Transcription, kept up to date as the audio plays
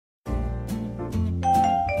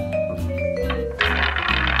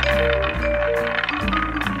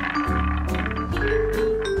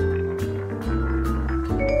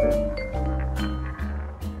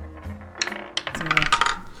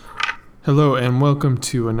Hello and welcome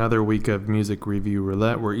to another week of Music Review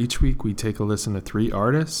Roulette, where each week we take a listen to 3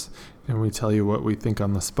 artists and we tell you what we think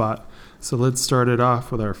on the spot. So let's start it off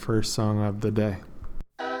with our first song of the day.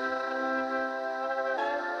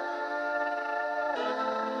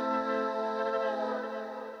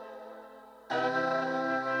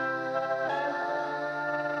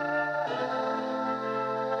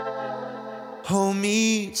 Hold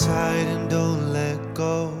me tight and don't let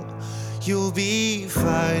go. You'll be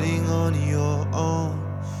fighting on your own.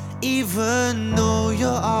 Even though you're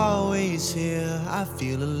always here, I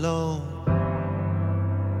feel alone.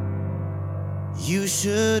 You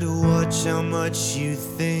should watch how much you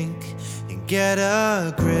think and get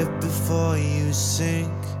a grip before you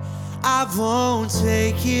sink. I won't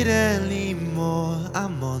take it anymore,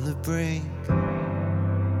 I'm on the brink.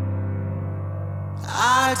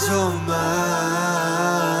 I don't mind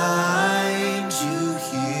you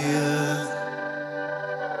here,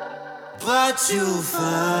 but you'll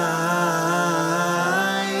find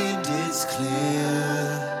it's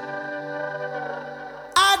clear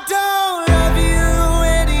I don't love you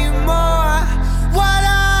anymore. What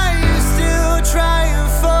are you still trying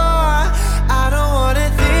for? I don't wanna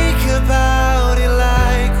think about it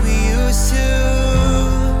like we used to.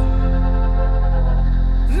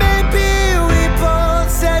 Maybe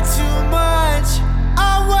said too much,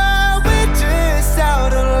 or were we just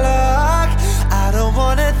out of luck? I don't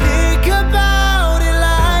wanna think about it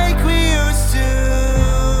like we used to.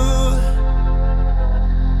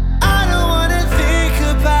 I don't wanna think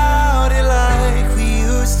about it like we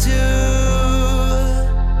used to.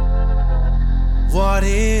 What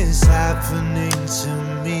is happening to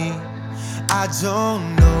me? I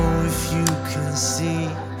don't know if you can see.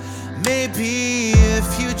 Maybe if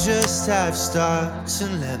you just have starts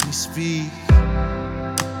and let me speak.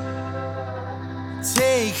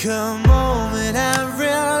 Take a moment and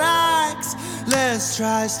relax. Let's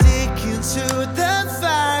try sticking to the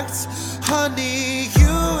facts. Honey,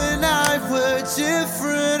 you and I were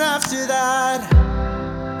different after that.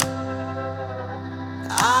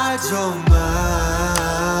 I don't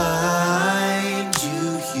mind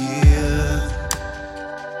you here,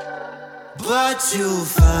 but you'll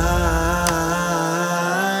find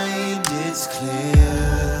it's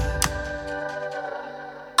clear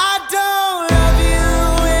I don't love you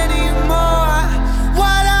anymore.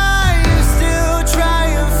 What are you still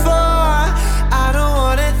trying for? I don't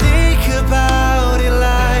wanna think about it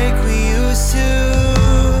like we used to.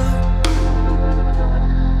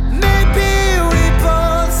 Maybe we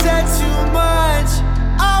both said too much,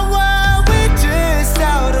 or were we just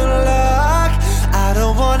out of luck? I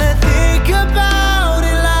don't wanna think about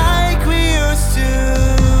it like we used to.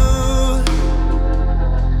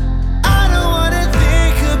 I don't wanna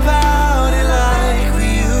think about it like we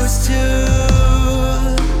used to.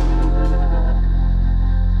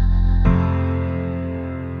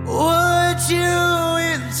 Would you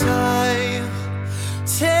in time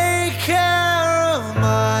take care of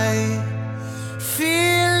my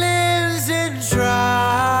feelings and try?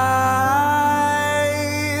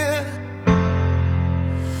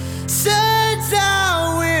 Turns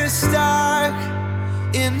out we're stuck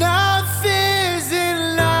in our fears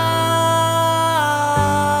in love.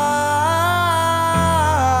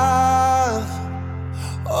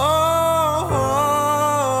 Oh, oh,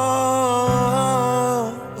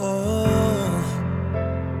 oh.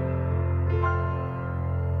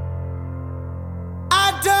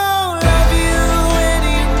 I don't love you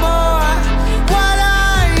anymore. What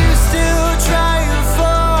are you still trying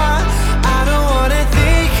for? I don't wanna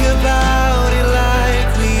think about it like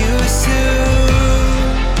we used to.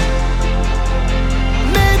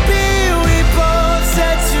 Maybe we both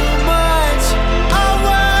said too much, or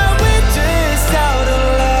were we just out of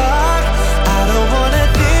luck? I don't wanna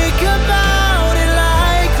think about it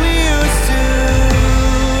like we used to.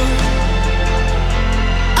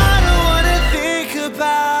 I don't wanna think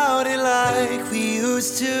about it like we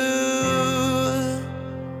used to.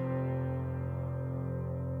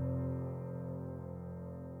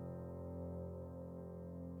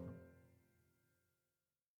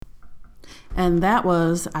 And that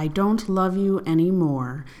was I Don't Love You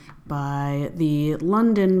Anymore by the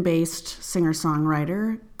London-based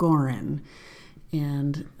singer-songwriter Goran.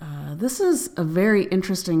 And this is a very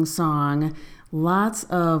interesting song. Lots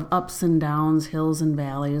of ups and downs, hills and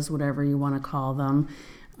valleys, whatever you want to call them.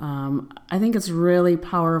 I think it's really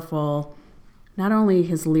powerful, not only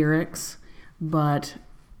his lyrics, but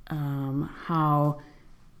how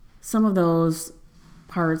some of those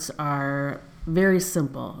parts are very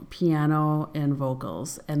simple, piano and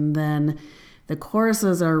vocals. And then The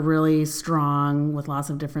choruses are really strong with lots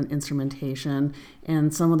of different instrumentation,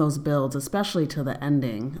 and some of those builds, especially to the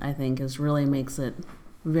ending, I think really makes it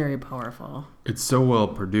very powerful. It's so well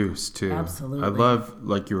produced too. Absolutely. I love,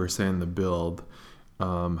 like you were saying, the build,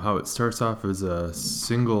 how it starts off as a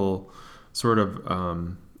single sort of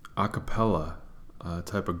a cappella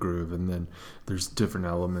type of groove, and then there's different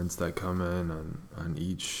elements that come in on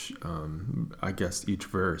each, I guess, each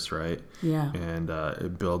verse, right? Yeah. And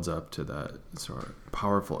it builds up to that sort of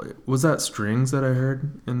powerful. Was that strings that I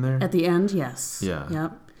heard in there? At the end, yes. Yeah.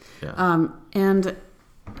 Yep. Yeah. And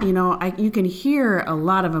you can hear a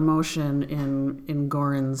lot of emotion in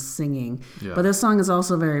Goran's singing, Yeah. but this song is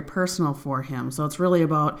also very personal for him. So it's really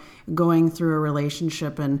about going through a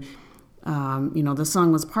relationship, and the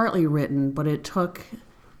song was partly written, but it took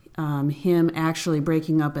him actually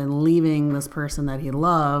breaking up and leaving this person that he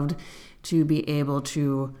loved to be able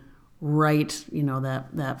to write,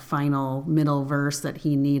 that final middle verse that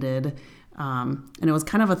he needed. And it was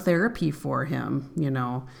kind of a therapy for him,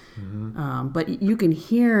 but you can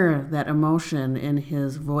hear that emotion in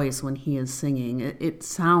his voice when he is singing. It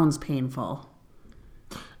sounds painful.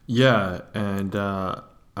 Yeah, and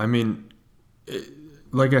I mean,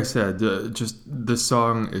 like I said, just the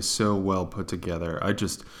song is so well put together.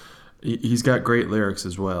 He's got great lyrics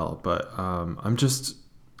as well, but I'm just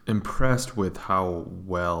impressed with how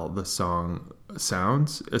well the song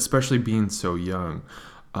sounds, especially being so young.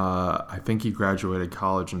 I think he graduated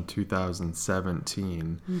college in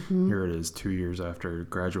 2017. Mm-hmm. Here it is, 2 years after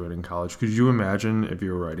graduating college. Could you imagine if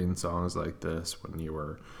you were writing songs like this when you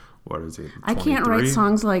were, what is it, 23? I can't write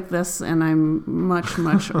songs like this, and I'm much,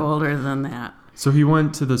 much older than that. So he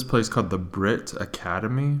went to this place called the Brit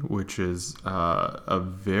Academy, which is a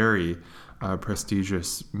very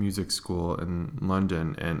prestigious music school in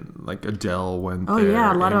London, and like Adele went there. Oh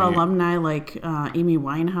yeah, a lot of alumni like Amy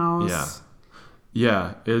Winehouse. Yeah.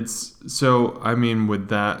 Yeah, it's so, I mean, with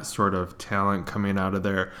that sort of talent coming out of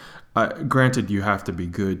there, granted, you have to be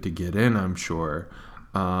good to get in, I'm sure,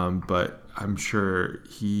 but I'm sure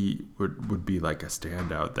he would be like a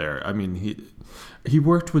standout there. I mean, he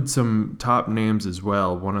worked with some top names as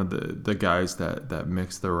well. One of the guys that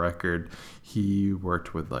mixed the record, he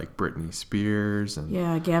worked with like Britney Spears and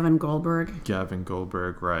yeah, Gavin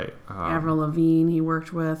Goldberg, right? Avril Lavigne he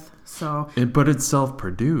worked with. So, but it's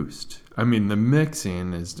self-produced. I mean, the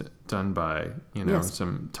mixing is done by Yes.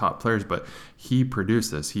 some top players, but he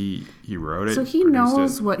produced this. He wrote it. So he produced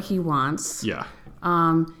knows it. what he wants. Yeah.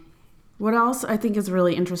 What else I think is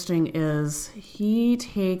really interesting is he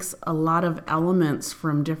takes a lot of elements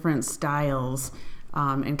from different styles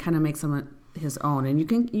and kind of makes them his own, and you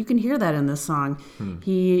can hear that in this song.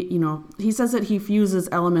 He says that he fuses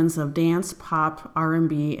elements of dance, pop,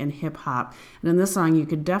 R&B, and hip hop. And in this song, you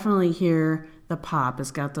could definitely hear the pop.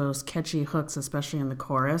 It's got those catchy hooks, especially in the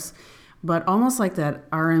chorus, but almost like that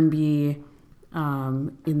R&B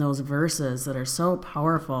in those verses that are so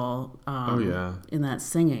powerful. In that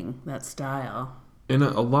singing, that style. And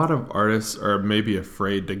a lot of artists are maybe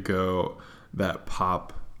afraid to go that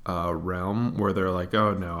pop realm where they're like,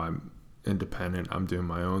 oh no, I'm independent, I'm doing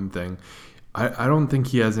my own thing. I don't think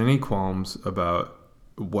he has any qualms about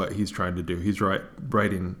what he's trying to do. He's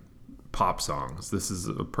writing pop songs. This is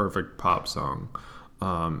a perfect pop song.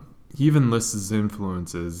 He even lists his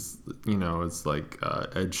influences, it's like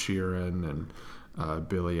Ed Sheeran and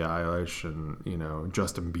Billie Eilish and,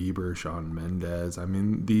 Justin Bieber, Shawn Mendes. I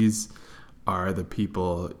mean, these are the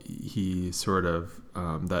people he sort of,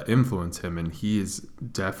 that influence him, and he is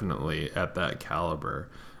definitely at that caliber.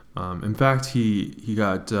 In fact, he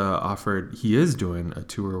got offered, he is doing a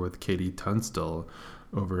tour with Katie Tunstall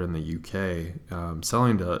over in the UK,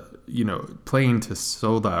 playing to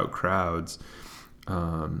sold out crowds.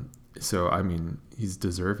 So, I mean, he's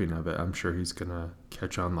deserving of it. I'm sure he's going to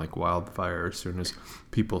catch on like wildfire as soon as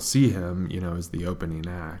people see him, as the opening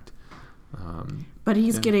act. But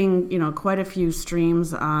he's getting, quite a few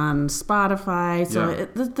streams on Spotify. So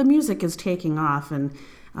the music is taking off, and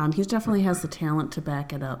he definitely has the talent to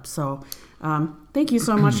back it up. So thank you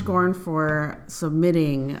so much, Goran, for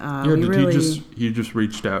submitting. He just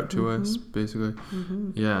reached out to us, basically.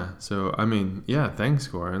 Mm-hmm. Yeah. So, I mean, thanks,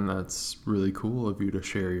 Goran. That's really cool of you to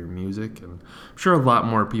share your music. And I'm sure a lot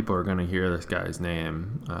more people are going to hear this guy's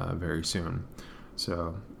name very soon.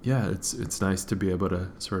 So, it's nice to be able to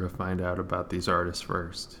sort of find out about these artists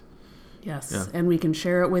first. Yes, and we can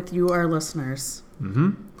share it with you, our listeners.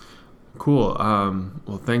 Mm-hmm. Cool.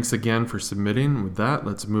 Well, thanks again for submitting. With that,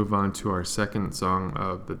 let's move on to our second song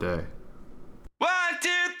of the day. 1, 2,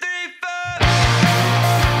 3, 4.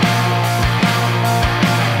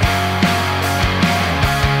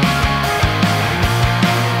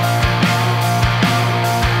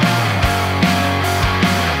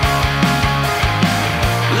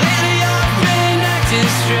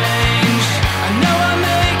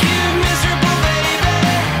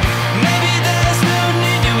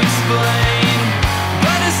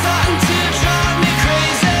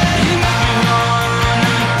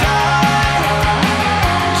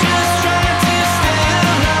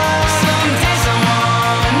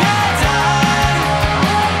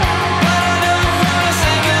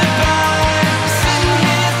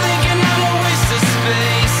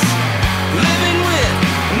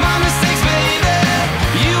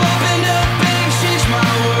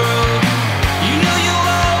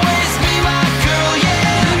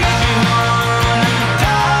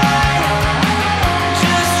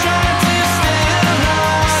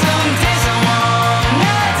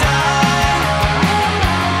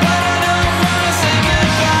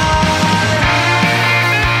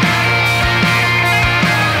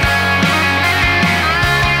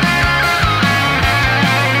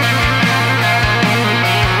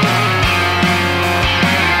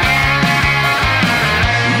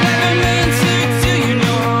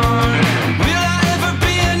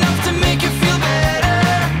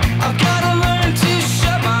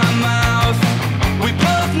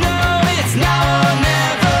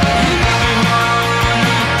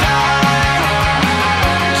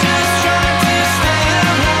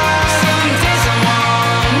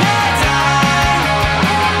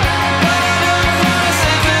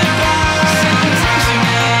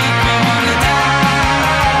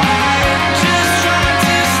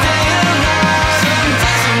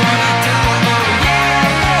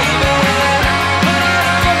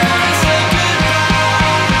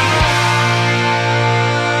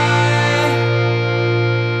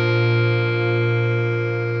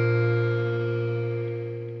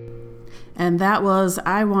 And that was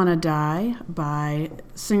I Wanna Die by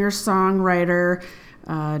singer-songwriter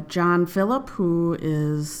John Phillip, who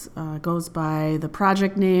goes by the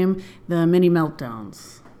project name The Mini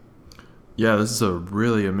Meltdowns. Yeah, this is a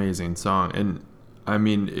really amazing song. And I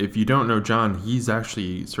mean, if you don't know John, he's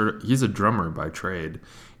actually he's a drummer by trade.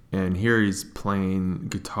 And here he's playing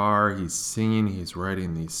guitar, he's singing, he's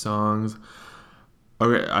writing these songs.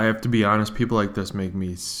 Okay, I have to be honest, people like this make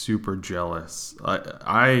me super jealous.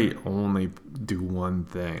 I only do one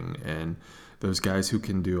thing, and those guys who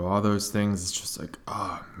can do all those things, it's just like,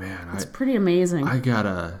 oh man, it's pretty amazing. I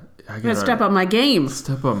gotta step up my game.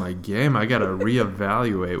 Step up my game. I gotta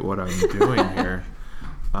reevaluate what I'm doing here.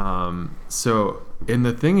 And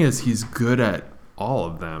the thing is, he's good at all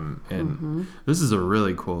of them, and this is a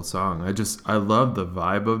really cool song. I love the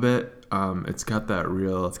vibe of it. It's got that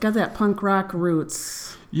punk rock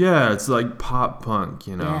roots. Yeah, it's like pop punk,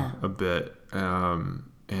 a bit.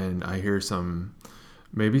 And I hear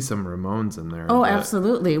maybe some Ramones in there. Oh,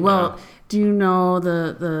 absolutely. Well, do you know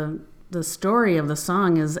the story of the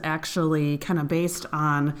song is actually kind of based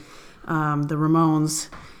on the Ramones.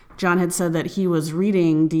 John had said that he was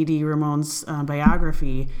reading Dee Dee Ramone's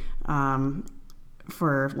biography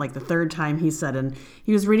for like the third time, he said, and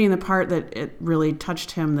he was reading the part that it really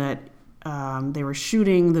touched him, that they were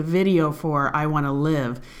shooting the video for I Want to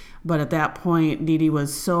Live, but at that point Dee Dee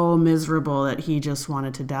was so miserable that he just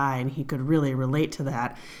wanted to die, and he could really relate to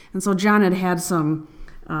that. And so John had some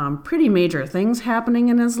pretty major things happening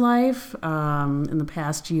in his life. In the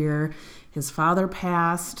past year, his father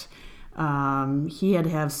passed. He had to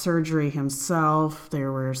have surgery himself.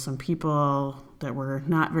 There were some people that were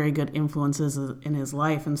not very good influences in his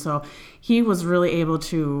life, and so he was really able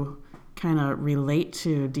to kind of relate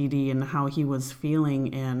to Dee Dee and how he was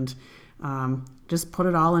feeling, and just put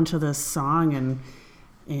it all into this song,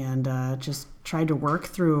 and just tried to work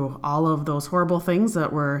through all of those horrible things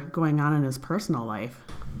that were going on in his personal life.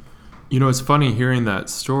 It's funny hearing that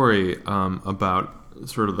story about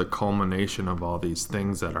sort of the culmination of all these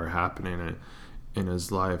things that are happening in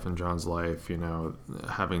his life, in John's life,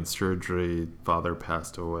 having surgery, father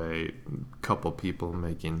passed away, couple people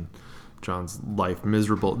making John's life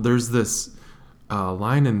miserable. There's this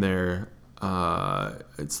line in there,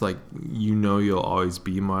 it's like, you'll always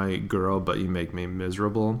be my girl, but you make me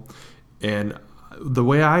miserable. And the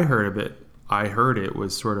way I heard it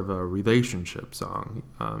was sort of a relationship song.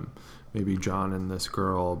 Maybe John and this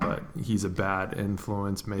girl, but he's a bad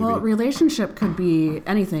influence, maybe. Well, relationship could be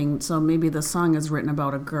anything. So maybe the song is written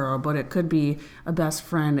about a girl, but it could be a best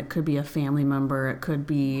friend, it could be a family member, it could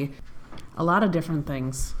be a lot of different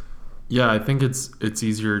things. Yeah, I think it's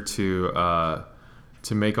easier to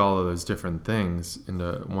make all of those different things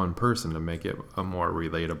into one person to make it a more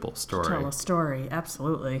relatable story. Tell a story,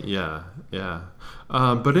 absolutely. Yeah.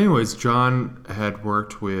 But anyways, John had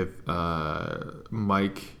worked with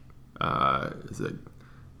Mike, is it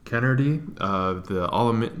Kennedy, the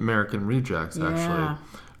All-American Rejects, actually.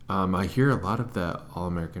 I hear a lot of that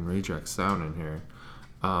All-American Rejects sound in here.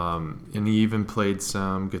 And he even played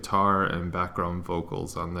some guitar and background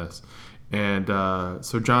vocals on this. And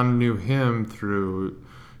so John knew him through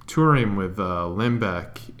touring with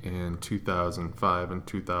Limbeck in 2005 and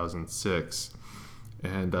 2006.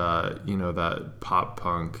 And, that pop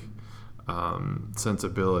punk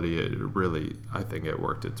sensibility, I think it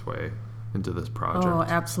worked its way into this project. Oh,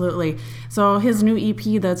 absolutely. So his new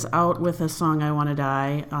EP that's out with the song I Want to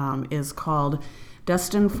Die is called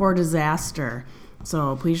Destined for Disaster.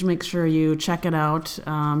 So please make sure you check it out.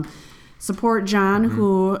 Support John,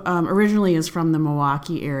 who originally is from the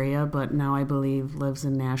Milwaukee area, but now I believe lives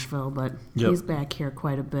in Nashville. But he's back here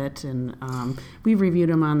quite a bit, and we've reviewed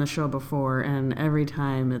him on the show before, and every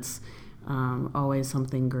time it's always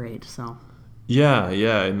something great. So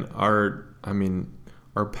and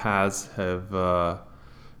our paths have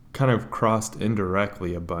kind of crossed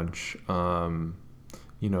indirectly a bunch.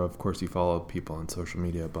 Of course, you follow people on social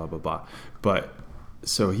media, blah blah blah, but.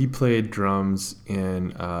 So he played drums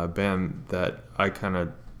in a band that I kind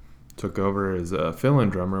of took over as a fill-in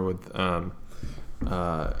drummer with a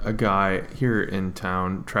guy here in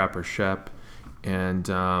town, Trapper Shep, and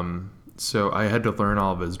so I had to learn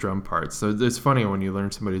all of his drum parts. So it's funny, when you learn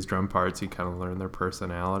somebody's drum parts, you kind of learn their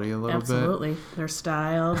personality a little bit. Absolutely. Their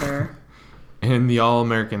style, their... And the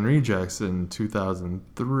All-American Rejects in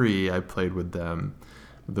 2003, I played with them,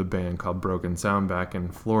 the band called Broken Sound back in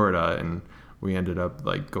Florida, and we ended up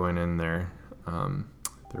going in their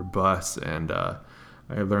bus, and I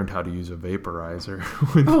learned how to use a vaporizer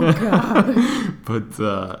with them. God. But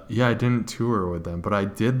I didn't tour with them, but I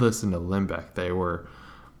did listen to Limbeck. They were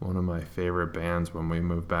one of my favorite bands when we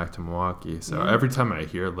moved back to Milwaukee. So every time I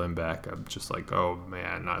hear Limbeck, I'm just like, oh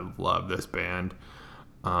man, I love this band.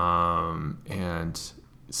 And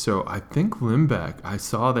so I think Limbeck, I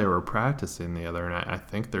saw they were practicing the other night. I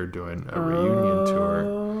think they're doing a reunion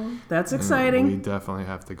tour. That's exciting. We definitely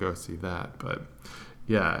have to go see that. But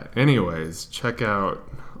yeah, anyways, check out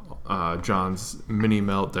John's Mini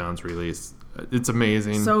Meltdowns release. It's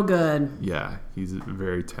amazing. So good. Yeah, he's a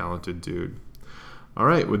very talented dude. All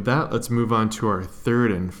right, with that, let's move on to our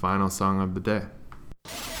third and final song of the day.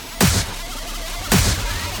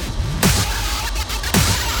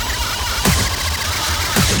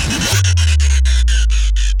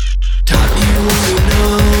 Taught you all you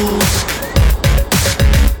know,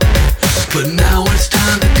 but now it's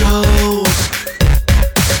time to go.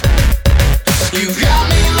 You've got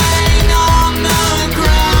me laying on the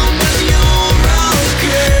ground, but you're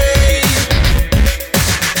okay.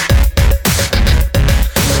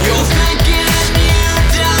 You're thinking you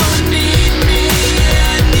don't need me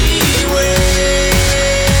anyway.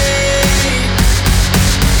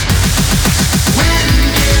 When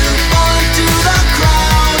you fall into the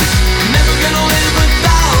crowd, I'm never gonna live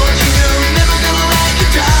without you, never gonna let you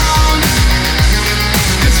down.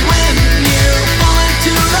 'Cause when you fall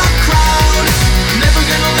into the crowd, I'm never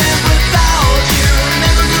gonna live without you,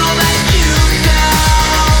 never gonna let you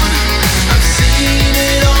down. I've seen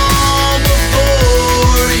it all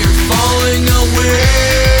before. You're falling away.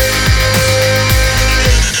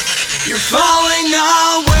 You're falling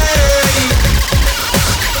away.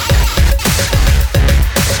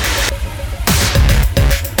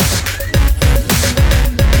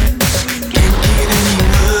 Can't get any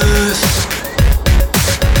worse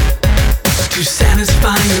to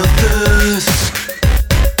satisfy your thirst.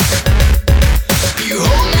 You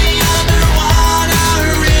hold me underwater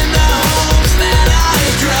in the hopes that I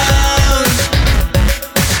drown.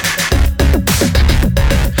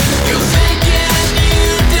 You're thinking you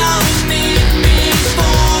don't need me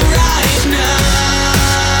for right now.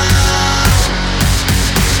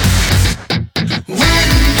 When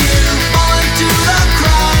you fall into the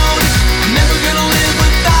crowd, I'm never gonna live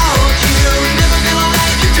without you, never gonna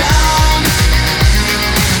let you down.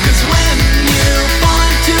 'Cause when you fall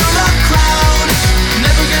into the crowd, I'm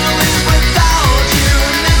never gonna live without you,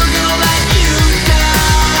 never gonna let you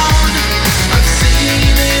down. I've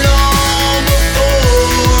seen it all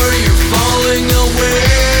before. You're falling away.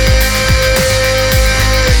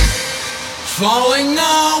 Falling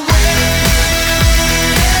away.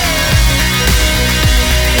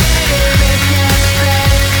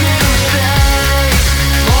 Falling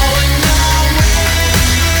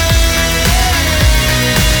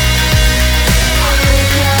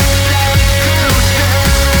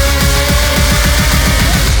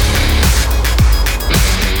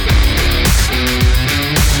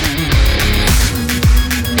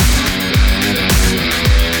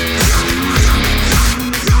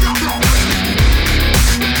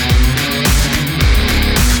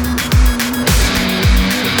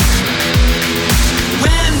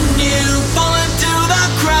When you fall into the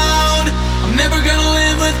crowd, I'm never gonna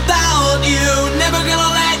live without you, never gonna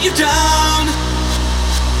let you down.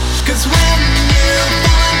 'Cause when you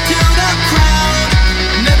fall into the crowd,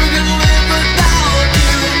 I'm never gonna live without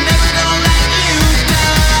you, never gonna let you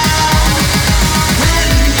down. When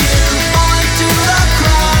you fall into the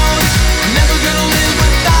crowd, I'm never gonna live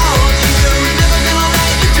without you, never gonna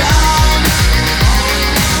let you down.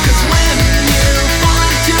 'Cause when you fall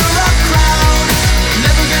into the crowd, I'm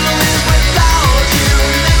never gonna live without you,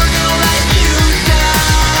 never gonna let you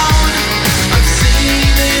down. I've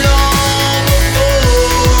seen it all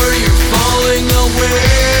before. You're falling away.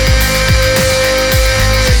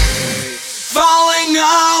 Falling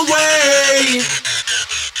away.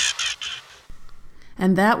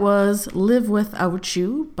 And that was Live Without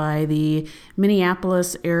You by the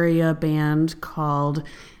Minneapolis area band called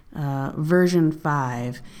Version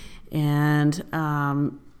 5. And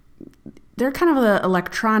they're kind of the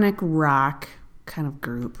electronic rock kind of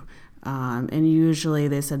group. And usually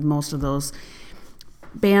they said most of those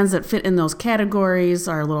bands that fit in those categories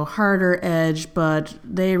are a little harder edge, but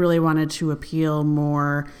they really wanted to appeal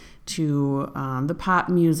more to the pop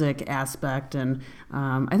music aspect, and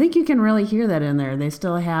I think you can really hear that in there. They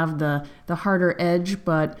still have the harder edge,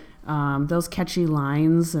 but those catchy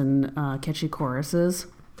lines and catchy choruses.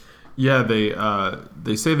 Yeah,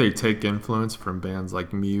 they say they take influence from bands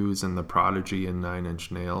like Muse and The Prodigy and Nine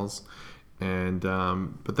Inch Nails, and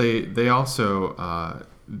but they also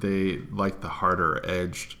they like the harder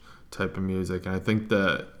edged type of music, and I think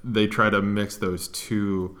that they try to mix those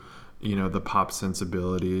two, you know, the pop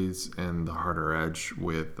sensibilities and the harder edge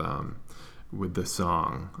with with the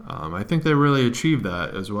song. I think they really achieved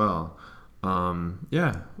that as well.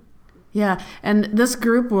 Yeah. Yeah, and this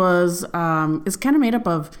group was is kind of made up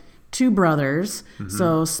of two brothers,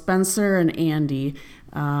 so Spencer and Andy,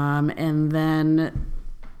 and then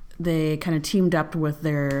they kind of teamed up with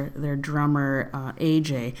their drummer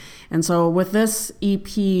AJ. And so with this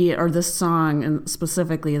EP or this song and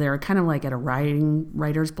specifically, they were kind of like at a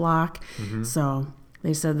writer's block. So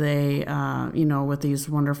they said they, with these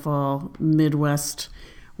wonderful Midwest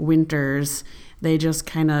winters, they just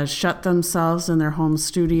kind of shut themselves in their home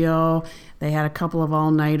studio. They had a couple of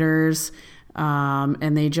all-nighters,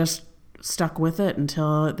 and they just stuck with it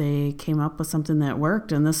until they came up with something that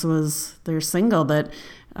worked. And this was their single that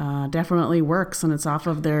definitely works, and it's off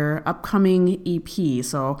of their upcoming EP.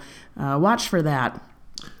 So watch for that.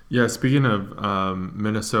 Yeah, speaking of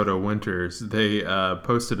Minnesota winters, they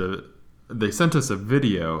they sent us a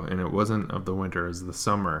video, and it wasn't of the winter, it was the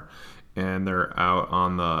summer. And they're out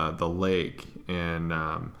on the lake, and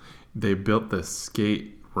they built this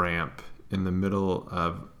skate ramp in the middle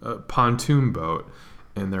of a pontoon boat,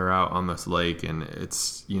 and they're out on this lake, and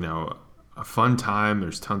it's a fun time.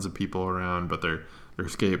 There's tons of people around, but they're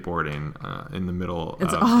skateboarding in the middle.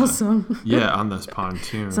 It's awesome. On this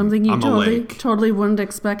pontoon. Something you on the lake. totally wouldn't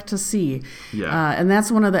expect to see. Yeah. And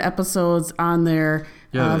that's one of the episodes on their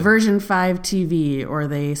version 5 TV, or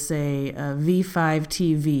they say V5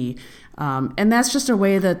 TV. And that's just a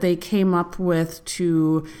way that they came up with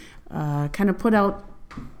to kind of put out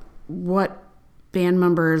what band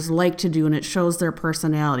members like to do, and it shows their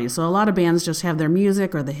personality. So a lot of bands just have their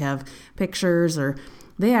music, or they have pictures, or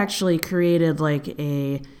they actually created like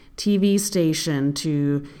a TV station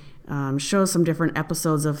to show some different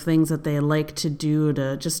episodes of things that they like to do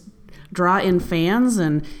to just draw in fans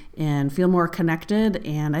and feel more connected.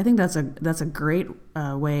 And I think that's a great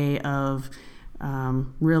way of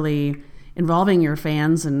really involving your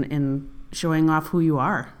fans and showing off who you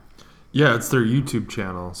are. Yeah, it's their YouTube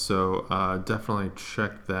channel, so definitely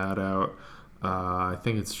check that out. I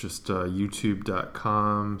think it's just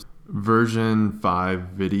youtube.com version 5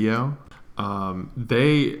 video.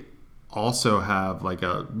 They also have like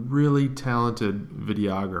a really talented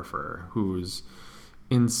videographer who's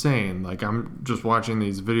insane. Like, I'm just watching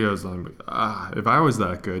these videos and I'm if I was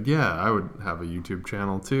that good, I would have a YouTube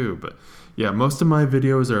channel too. But yeah, most of my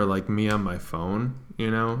videos are like me on my phone,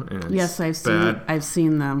 and it's yes, I've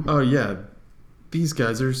seen them. Oh yeah, these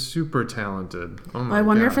guys are super talented. Oh my I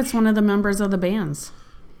wonder if gosh. it's one of the members of the bands.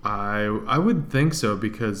 I would think so,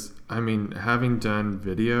 because having done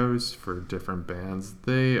videos for different bands,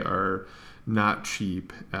 they are not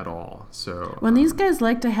cheap at all. So when these guys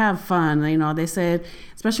like to have fun, they say,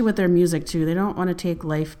 especially with their music too, they don't want to take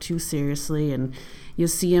life too seriously. And you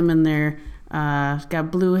see them in their got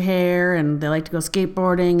blue hair, and they like to go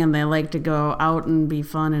skateboarding, and they like to go out and be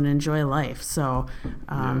fun and enjoy life. So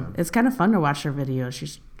it's kind of fun to watch their videos. You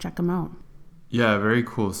should check them out. Yeah, very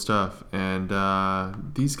cool stuff. And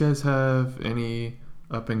these guys have any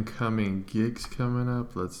up and coming gigs coming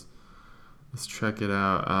up? Let's check it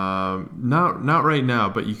out. Not right now,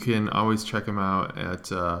 but you can always check them out at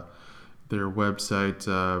their website,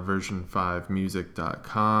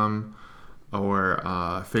 version5music.com, or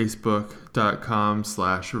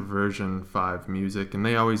facebook.com/version5music, and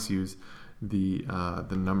they always use the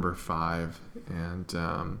number 5. And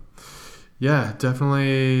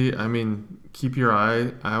definitely, keep your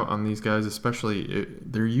eye out on these guys, especially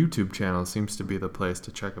their YouTube channel seems to be the place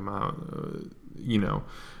to check them out,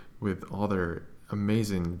 with all their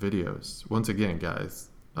amazing videos. Once again, guys,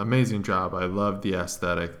 amazing job. I love the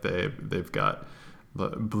aesthetic. They've got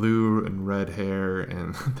blue and red hair,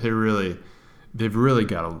 and they've really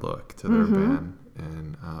got a look to their band.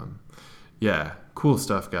 And cool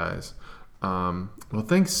stuff, guys. Well,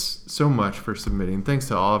 thanks so much for submitting. Thanks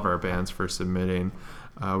to all of our bands for submitting.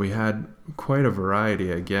 We had quite a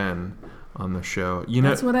variety again on the show.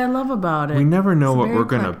 That's what I love about it. We never know It's what very we're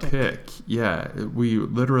going to eclectic. pick. Yeah,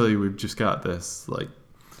 we've just got this,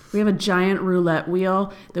 we have a giant roulette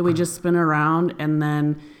wheel that we just spin around, and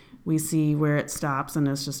then we see where it stops, and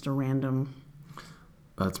it's just a random.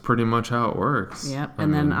 That's pretty much how it works. Yep.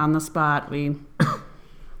 And then on the spot, we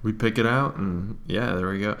pick it out, and there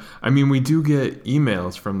we go. We do get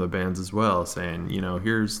emails from the bands as well saying,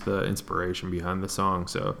 here's the inspiration behind the song.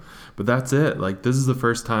 So, but that's it. Like, this is the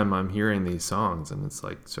first time I'm hearing these songs, and it's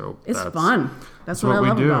like, so it's fun. That's what I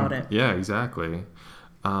love about it. Yeah, exactly.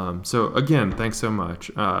 So again, thanks so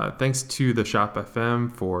much. Thanks to the Shop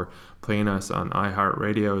FM for playing us on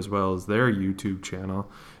iHeartRadio as well as their YouTube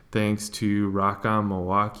channel. Thanks to Rock On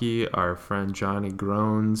Milwaukee, our friend Johnny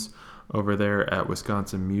Groans over there at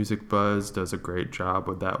Wisconsin Music Buzz, does a great job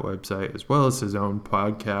with that website, as well as his own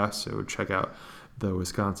podcast. So check out the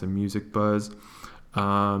Wisconsin Music Buzz.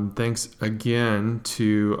 Thanks again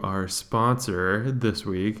to our sponsor this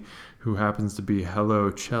week, who happens to be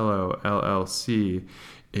Hello Cello LLC.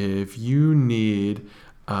 If you need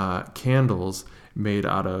candles made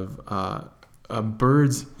out of a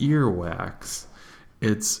bird's earwax,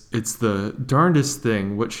 it's the darndest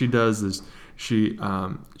thing. What she does is she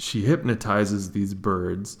hypnotizes these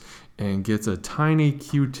birds and gets a tiny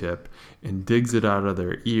Q-tip and digs it out of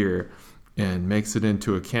their ear and makes it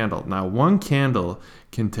into a candle. Now, one candle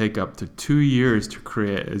can take up to 2 years to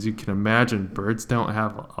create. As you can imagine, birds don't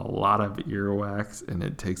have a lot of earwax, and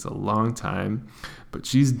it takes a long time. But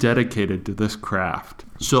she's dedicated to this craft.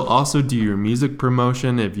 She'll also do your music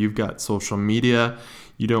promotion if you've got social media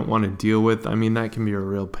you don't want to deal with. I mean, that can be a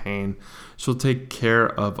real pain. She'll take care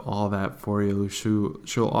of all that for you.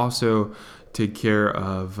 She'll also take care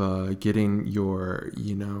of getting your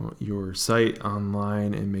site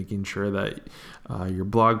online and making sure that your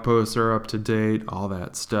blog posts are up to date, all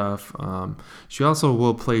that stuff. She also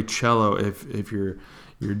will play cello if your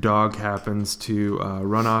dog happens to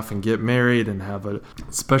run off and get married and have a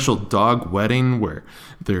special dog wedding where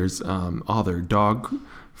there's all their dog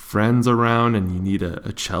friends around and you need a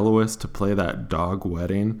celloist to play that dog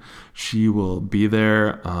wedding. She will be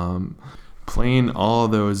there playing all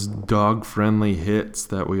those dog-friendly hits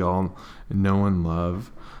that we all know and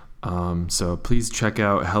love. So please check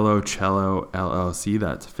out Hello Cello LLC.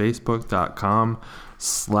 That's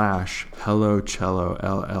facebook.com/Hello Cello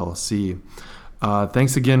LLC.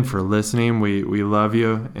 Thanks again for listening. We love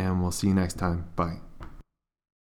you, and we'll see you next time. Bye.